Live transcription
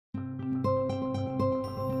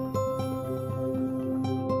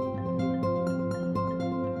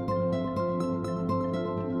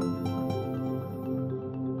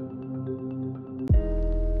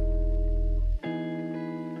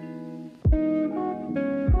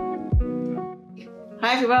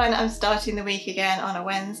Hi everyone, I'm starting the week again on a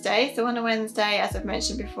Wednesday. So on a Wednesday, as I've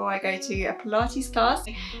mentioned before, I go to a Pilates class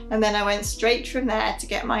and then I went straight from there to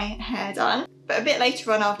get my hair done. But a bit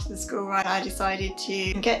later on after the school run, I decided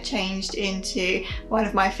to get changed into one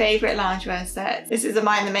of my favourite loungewear sets. This is a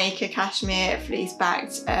Mind the Maker cashmere fleece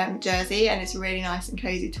backed jersey, and it's really nice and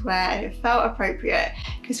cosy to wear, and it felt appropriate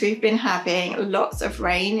because we've been having lots of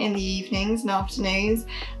rain in the evenings and afternoons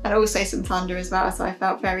and also some thunder as well, so I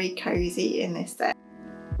felt very cosy in this set.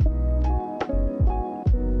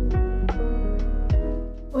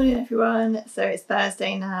 Morning everyone, so it's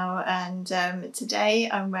Thursday now, and today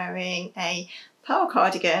I'm wearing a pearl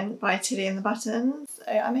cardigan by Tilly and the Buttons.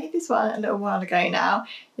 So I made this one a little while ago now.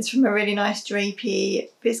 It's from a really nice drapey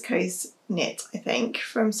viscose knit, I think,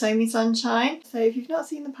 from Sew Me Sunshine. So if you've not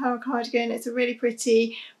seen the pearl cardigan, it's a really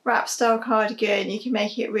pretty wrap style cardigan. You can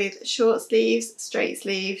make it with short sleeves, straight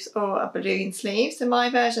sleeves, or a balloon sleeve. So my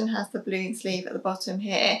version has the balloon sleeve at the bottom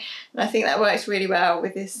here, and I think that works really well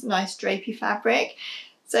with this nice drapey fabric.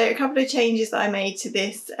 So a couple of changes that I made to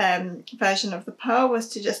this version of the pearl was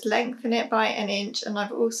to just lengthen it by an inch, and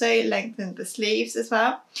I've also lengthened the sleeves as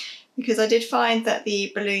well, because I did find that the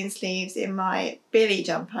balloon sleeves in my Billy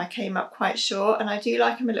jumper came up quite short, and I do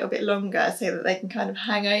like them a little bit longer so that they can kind of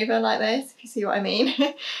hang over like this, if you see what I mean.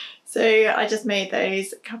 So I just made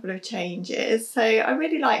those couple of changes. So I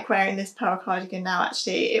really like wearing this pearl cardigan now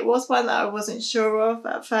actually. It was one that I wasn't sure of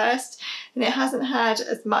at first, and it hasn't had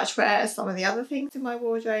as much wear as some of the other things in my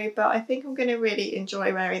wardrobe, but I think I'm going to really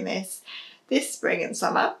enjoy wearing this spring and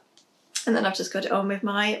summer. And then I've just got it on with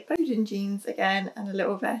my Bowden jeans again and a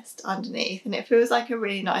little vest underneath, and it feels like a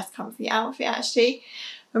really nice comfy outfit actually.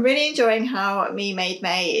 I'm really enjoying how Me Made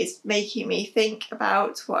May is making me think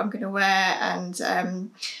about what I'm going to wear and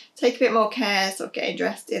take a bit more care sort of getting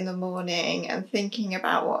dressed in the morning and thinking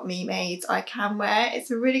about what Me Made I can wear.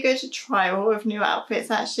 It's a really good trial of new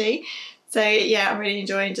outfits actually. So yeah, I'm really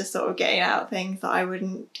enjoying just sort of getting out things that I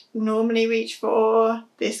wouldn't normally reach for,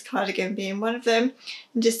 this cardigan being one of them,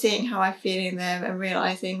 and just seeing how I feel in them and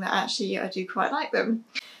realising that actually I do quite like them.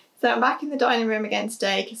 So I'm back in the dining room again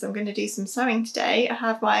today because I'm going to do some sewing today. I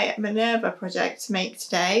have my Minerva project to make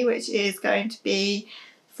today, which is going to be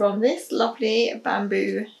from this lovely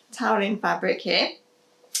bamboo toweling fabric here.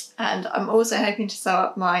 And I'm also hoping to sew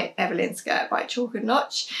up my Evelyn skirt by Chalk and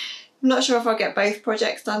Notch. I'm not sure if I'll get both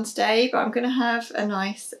projects done today, but I'm going to have a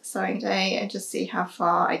nice sewing day and just see how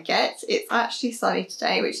far I get. It's actually sunny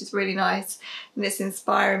today, which is really nice, and it's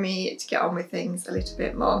inspiring me to get on with things a little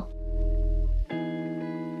bit more.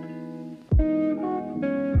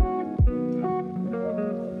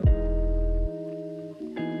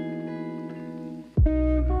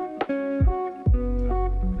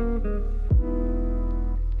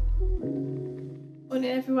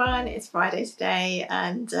 Morning everyone, it's Friday today,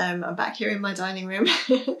 and I'm back here in my dining room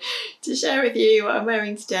to share with you what I'm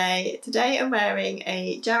wearing today. Today I'm wearing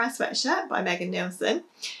a Jarrah sweatshirt by Megan Nielsen.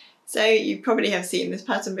 So you probably have seen this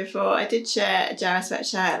pattern before. I did share a Jarrah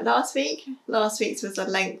sweatshirt last week. Last week's was a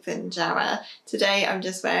lengthened Jarrah. Today I'm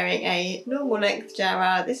just wearing a normal length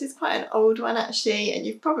Jarrah. This is quite an old one actually, and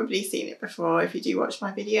you've probably seen it before if you do watch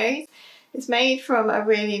my videos. It's made from a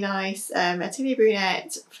really nice Atelier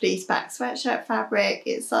Brunette fleece back sweatshirt fabric.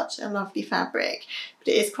 It's such a lovely fabric, but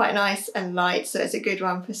it is quite nice and light, so it's a good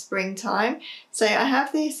one for springtime. So I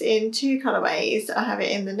have this in two colourways. I have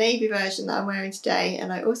it in the navy version that I'm wearing today,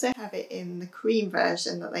 and I also have it in the cream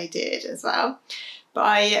version that they did as well. But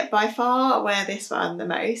I by far wear this one the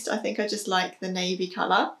most. I think I just like the navy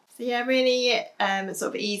colour. So yeah, really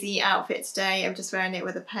sort of easy outfit today. I'm just wearing it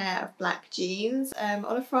with a pair of black jeans. On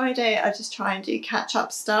a Friday I just try and do catch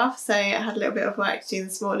up stuff, so I had a little bit of work to do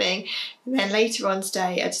this morning, and then later on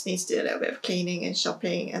today I just need to do a little bit of cleaning and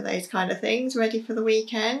shopping and those kind of things ready for the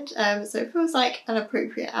weekend. So it feels like an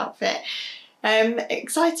appropriate outfit.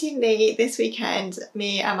 Excitingly, this weekend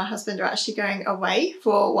me and my husband are actually going away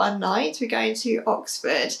for one night. We're going to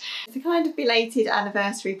Oxford. It's a kind of belated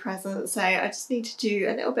anniversary present, so I just need to do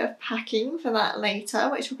a little bit of packing for that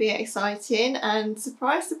later, which will be exciting. And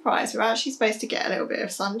surprise surprise, we're actually supposed to get a little bit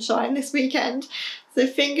of sunshine this weekend, so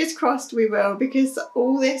fingers crossed we will, because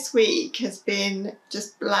all this week has been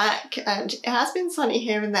just black, and it has been sunny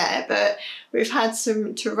here and there, but we've had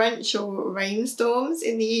some torrential rainstorms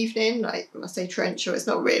in the evening. Like, when I say torrential, it's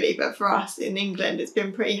not really, but for us in England it's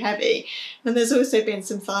been pretty heavy, and there's also been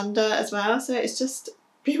some thunder as well, so it's just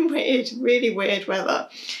been weird, really weird weather.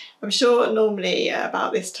 I'm sure normally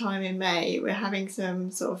about this time in May we're having some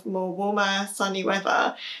sort of more warmer sunny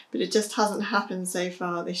weather, but it just hasn't happened so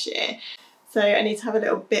far this year. So I need to have a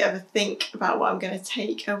little bit of a think about what I'm going to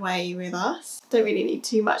take away with us. Don't really need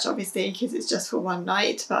too much, obviously, because it's just for one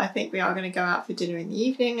night, but I think we are going to go out for dinner in the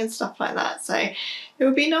evening and stuff like that. So it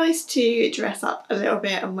would be nice to dress up a little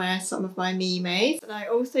bit and wear some of my me-mades. And I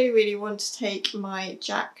also really want to take my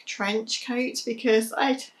Jack trench coat because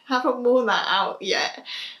I haven't worn that out yet.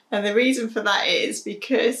 And the reason for that is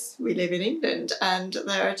because we live in England and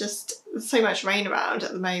there are just so much rain around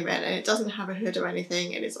at the moment, and it doesn't have a hood or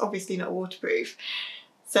anything, and it's obviously not waterproof.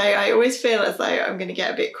 So I always feel as though I'm going to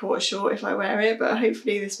get a bit caught short if I wear it, but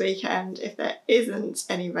hopefully this weekend, if there isn't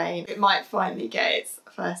any rain, it might finally get its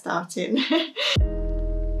first outing.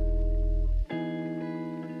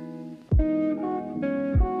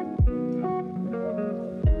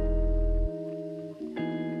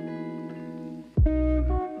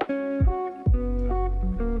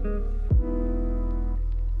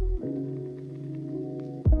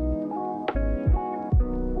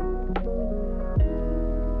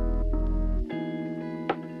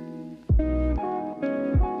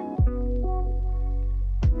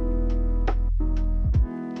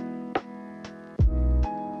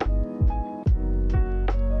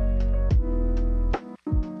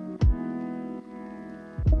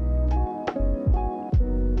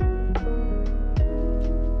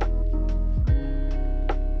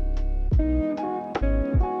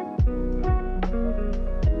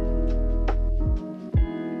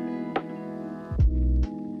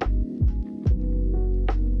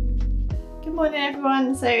 Good morning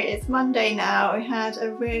everyone, so it's Monday now. We had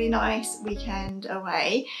a really nice weekend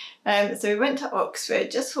away. So we went to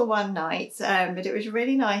Oxford just for one night, but it was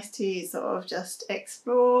really nice to sort of just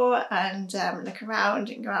explore and look around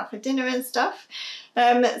and go out for dinner and stuff.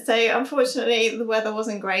 So unfortunately the weather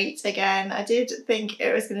wasn't great again. I did think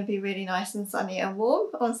it was going to be really nice and sunny and warm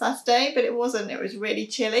on Saturday, but it wasn't. It was really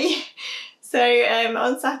chilly. So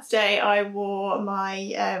on Saturday I wore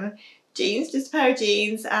my jeans, just a pair of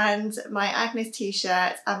jeans, and my Agnes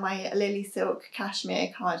t-shirt and my Lily Silk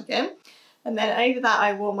cashmere cardigan. And then over that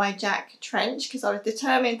I wore my Jack trench because I was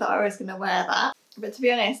determined that I was going to wear that. But to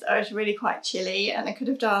be honest, I was really quite chilly and I could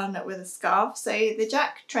have done with a scarf. So the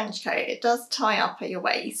Jack trench coat, it does tie up at your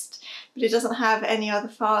waist, but it doesn't have any other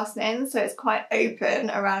fastening, so it's quite open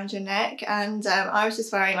around your neck. And I was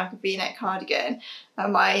just wearing like a V-neck cardigan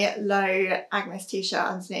and my low Agnes t-shirt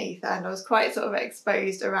underneath, and I was quite sort of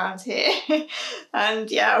exposed around here.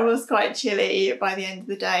 And yeah, I was quite chilly by the end of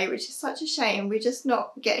the day, which is such a shame. We're just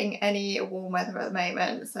not getting any warm weather at the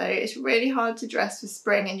moment, so it's really hard to dress for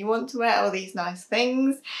spring, and you want to wear all these nice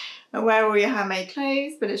things and wear all your handmade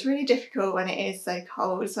clothes, but it's really difficult when it is so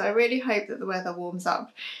cold. So I really hope that the weather warms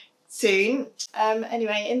up soon.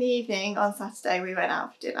 Anyway, in the evening on Saturday we went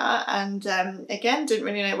out for dinner, and again didn't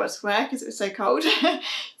really know what to wear because it was so cold.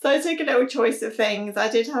 So I took a little choice of things. I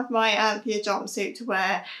did have my Anthea jumpsuit to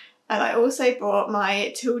wear, and I also brought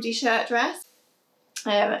my Tildy shirt dress.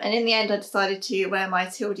 And in the end I decided to wear my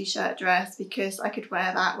Tildy shirt dress because I could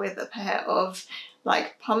wear that with a pair of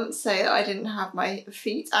like pumps so that I didn't have my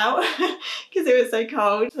feet out because it was so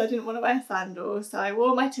cold. So I didn't want to wear sandals, so I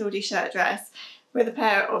wore my Tildy shirt dress with a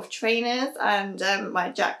pair of trainers and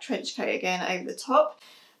my Jack trench coat again over the top.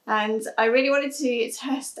 And I really wanted to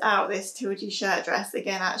test out this Tildy shirt dress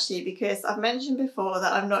again actually, because I've mentioned before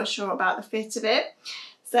that I'm not sure about the fit of it.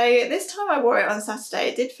 So this time I wore it on Saturday,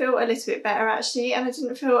 it did feel a little bit better actually, and I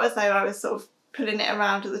didn't feel as though I was sort of pulling it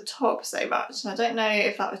around at the top so much. And I don't know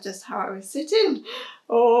if that was just how I was sitting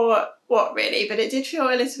or what really, but it did feel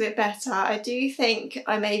a little bit better. I do think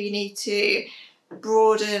I maybe need to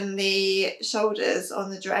broaden the shoulders on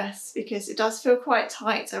the dress because it does feel quite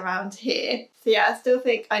tight around here. So yeah, I still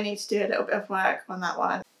think I need to do a little bit of work on that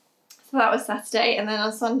one. So that was Saturday, and then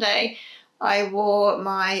on Sunday I wore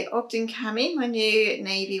my Ogden cami, my new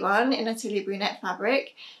navy one in a Tilly brunette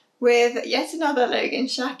fabric, with yet another Logan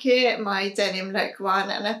jacket, my denim look one,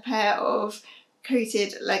 and a pair of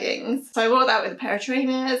coated leggings. So I wore that with a pair of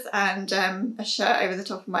trainers and a shirt over the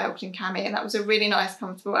top of my Ogden cami, and that was a really nice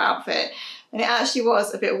comfortable outfit. And it actually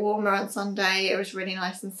was a bit warmer on Sunday, it was really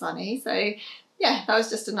nice and sunny, so yeah, that was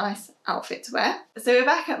just a nice outfit to wear. So we're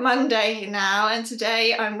back at Monday now, and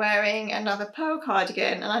today I'm wearing another pearl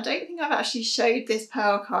cardigan, and I don't think I've actually showed this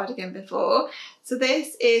pearl cardigan before. So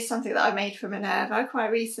this is something that I made for Minerva quite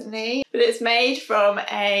recently, but it's made from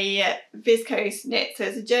a viscose knit, so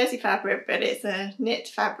it's a jersey fabric, but it's a knit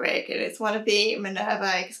fabric, and it's one of the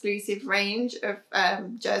Minerva exclusive range of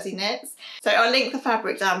jersey knits. So I'll link the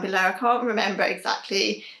fabric down below. I can't remember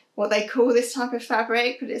exactly what they call this type of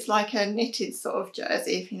fabric, but it's like a knitted sort of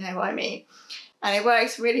jersey, if you know what I mean. And it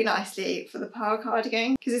works really nicely for the pearl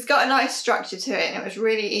cardigan because it's got a nice structure to it, and it was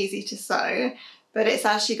really easy to sew. but it's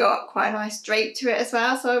actually got quite a nice drape to it as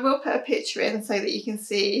well. So I will put a picture in so that you can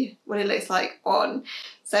see what it looks like on.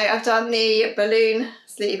 So I've done the balloon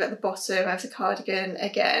sleeve at the bottom of the cardigan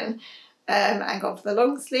again, and gone for the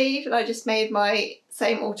long sleeve, and I just made my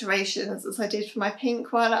same alterations as I did for my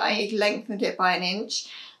pink one. I lengthened it by 1 inch,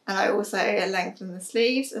 and I also lengthened the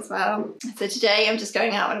sleeves as well. So today I'm just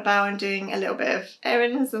going out and about and doing a little bit of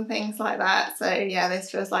errands and things like that. So yeah,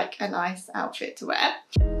 this feels like a nice outfit to wear.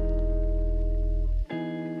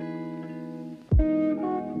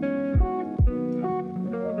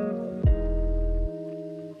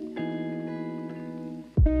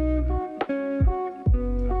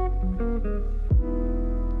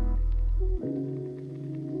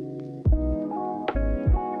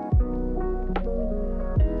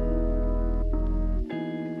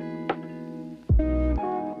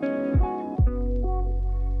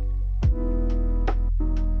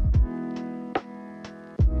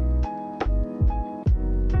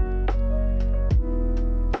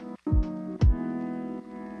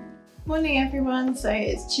 Morning everyone, so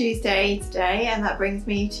it's Tuesday today, and that brings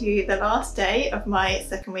me to the last day of my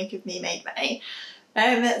second week of Me Made May.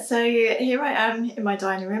 So here I am in my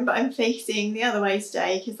dining room, but I'm facing the other way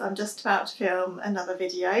today because I'm just about to film another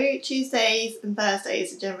video. Tuesdays and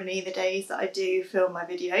Thursdays are generally the days that I do film my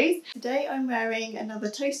videos. Today I'm wearing another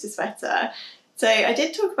toaster sweater. So I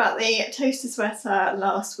did talk about the toaster sweater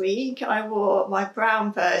last week. I wore my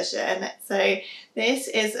brown version. So this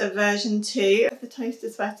is a version 2 of the toaster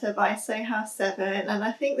sweater by Sew House 7, and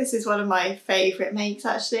I think this is one of my favourite makes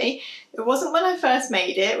actually. It wasn't when I first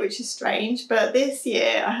made it, which is strange, but this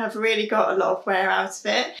year I have really got a lot of wear out of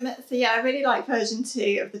it. So yeah, I really like version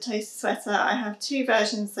 2 of the toaster sweater. I have 2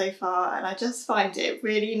 versions so far, and I just find it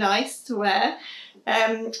really nice to wear.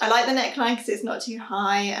 I like the neckline because it's not too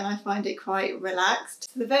high and I find it quite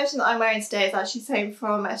relaxed. So the version that I'm wearing today is actually sewn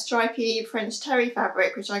from a stripy French terry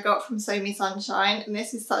fabric, which I got from Sew Me Sunshine, and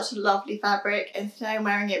this is such a lovely fabric, and today I'm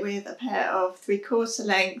wearing it with a pair of 3/4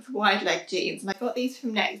 length wide leg jeans, and I got these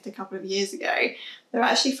from Next a couple of years ago. They're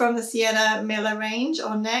actually from the Sienna Miller range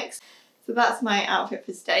on Next, so that's my outfit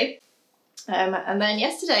for today. And then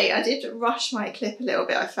yesterday I did rush my clip a little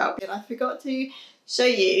bit, I felt, and I forgot to show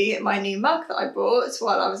you my new mug that I bought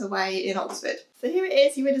while I was away in Oxford. So here it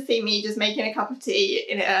is. You would have seen me just making a cup of tea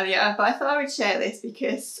in it earlier, but I thought I would share this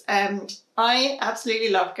because I absolutely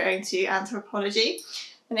love going to Anthropologie,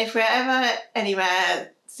 and if we're ever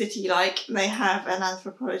anywhere city-like and they have an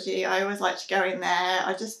Anthropologie, I always like to go in there.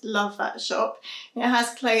 I just love that shop. It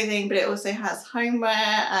has clothing, but it also has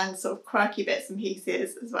homeware and sort of quirky bits and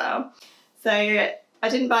pieces as well. So I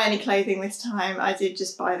didn't buy any clothing this time, I did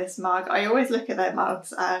just buy this mug. I always look at their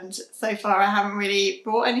mugs, and so far I haven't really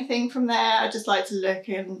bought anything from there. I just like to look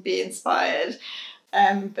and be inspired.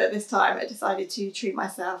 But this time I decided to treat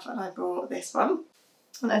myself and I bought this one.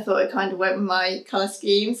 And I thought it kind of went with my colour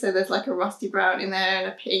scheme. So there's like a rusty brown in there and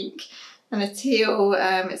a pink and a teal.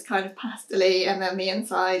 It's kind of pastel-y, and then the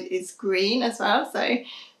inside is green as well. So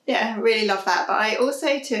yeah, I really love that. But I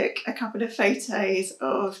also took a couple of photos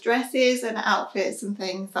of dresses and outfits and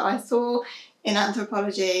things that I saw in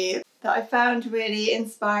Anthropologie that I found really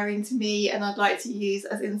inspiring to me, and I'd like to use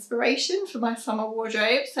as inspiration for my summer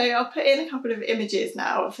wardrobe. So I'll put in a couple of images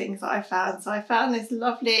now of things that I found. So I found this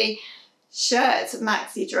lovely shirt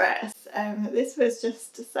maxi dress. This was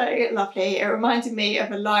just so lovely. It reminded me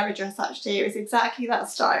of a Lyra dress actually. It was exactly that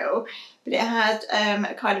style, but it had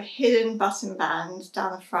a kind of hidden button band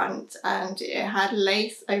down the front, and it had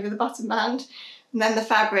lace over the button band. And then the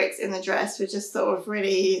fabrics in the dress were just sort of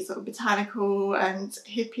really sort of botanical and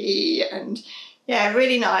hippie, and yeah,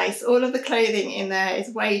 really nice. All of the clothing in there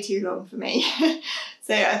is way too long for me.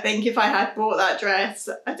 So I think if I had bought that dress,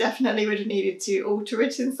 I definitely would have needed to alter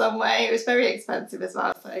it in some way. It was very expensive as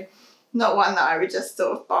well, so not one that I would just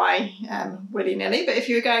sort of buy willy-nilly. But if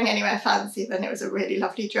you were going anywhere fancy, then it was a really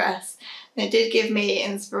lovely dress. And it did give me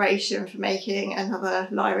inspiration for making another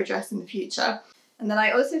Lyra dress in the future. And then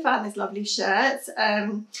I also found this lovely shirt.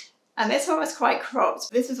 And this one was quite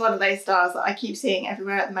cropped. This was one of those styles that I keep seeing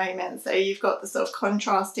everywhere at the moment. So you've got the sort of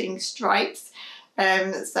contrasting stripes.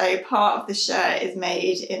 So part of the shirt is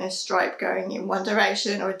made in a stripe going in one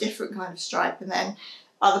direction, or a different kind of stripe, and then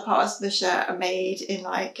other parts of the shirt are made in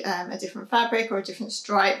like a different fabric or a different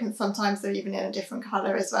stripe, and sometimes they're even in a different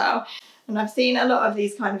colour as well. And I've seen a lot of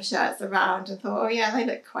these kind of shirts around and thought, oh yeah, they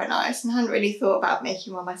look quite nice, and I hadn't really thought about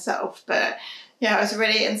making one myself, but yeah, I was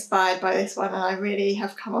really inspired by this one, and I really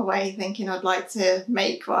have come away thinking I'd like to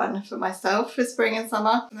make one for myself for spring and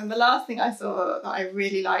summer. And then the last thing I saw that I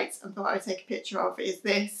really liked and thought I would take a picture of is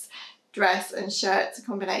this dress and shirt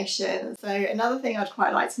combination. So another thing I'd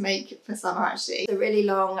quite like to make for summer actually, a really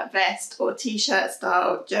long vest or t-shirt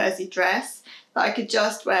style jersey dress that I could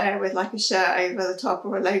just wear with like a shirt over the top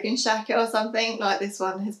or a Logan jacket or something like this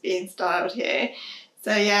one has been styled here.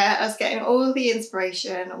 So yeah, I was getting all the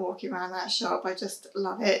inspiration walking around that shop. I just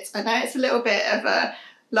love it. I know it's a little bit of a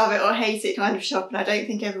love it or hate it kind of shop, and I don't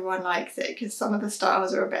think everyone likes it because some of the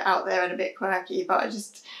styles are a bit out there and a bit quirky, but I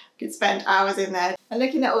just could spend hours in there and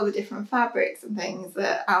looking at all the different fabrics and things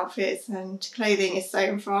that outfits and clothing is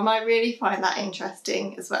sewn from. I really find that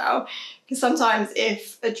interesting as well, because sometimes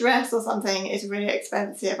if a dress or something is really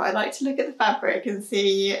expensive, I like to look at the fabric and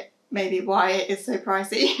see maybe why it is so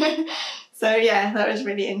pricey. So yeah, that was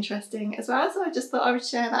really interesting as well, so I just thought I would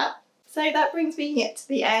share that. So that brings me to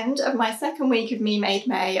the end of my second week of Me Made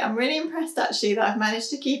May. I'm really impressed actually that I've managed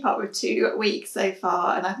to keep up with 2 weeks so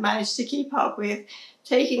far, and I've managed to keep up with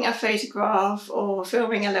taking a photograph or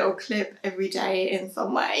filming a little clip every day in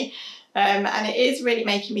some way. And it is really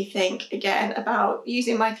making me think again about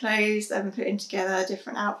using my clothes and putting together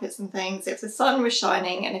different outfits and things. If the sun was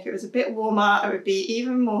shining and if it was a bit warmer, I would be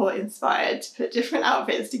even more inspired to put different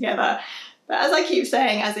outfits together. But as I keep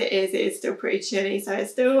saying, as it is still pretty chilly, so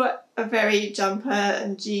it's still a very jumper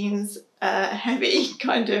and jeans heavy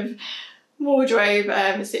kind of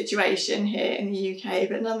wardrobe situation here in the UK,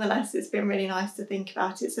 but nonetheless it's been really nice to think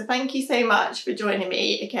about it. So thank you so much for joining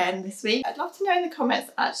me again this week. I'd love to know in the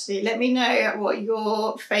comments actually, let me know what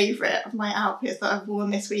your favourite of my outfits that I've worn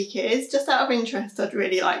this week is. Just out of interest, I'd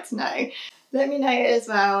really like to know. Let me know as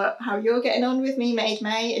well how you're getting on with Me Made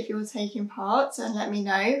May if you're taking part, and let me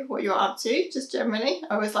know what you're up to, just generally.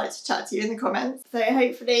 I always like to chat to you in the comments. So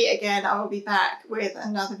hopefully again I will be back with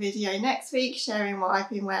another video next week sharing what I've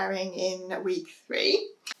been wearing in week 3.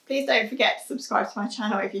 Please don't forget to subscribe to my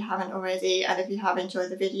channel if you haven't already, and if you have enjoyed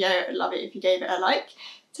the video, I'd love it if you gave it a like.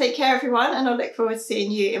 Take care everyone, and I'll look forward to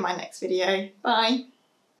seeing you in my next video. Bye!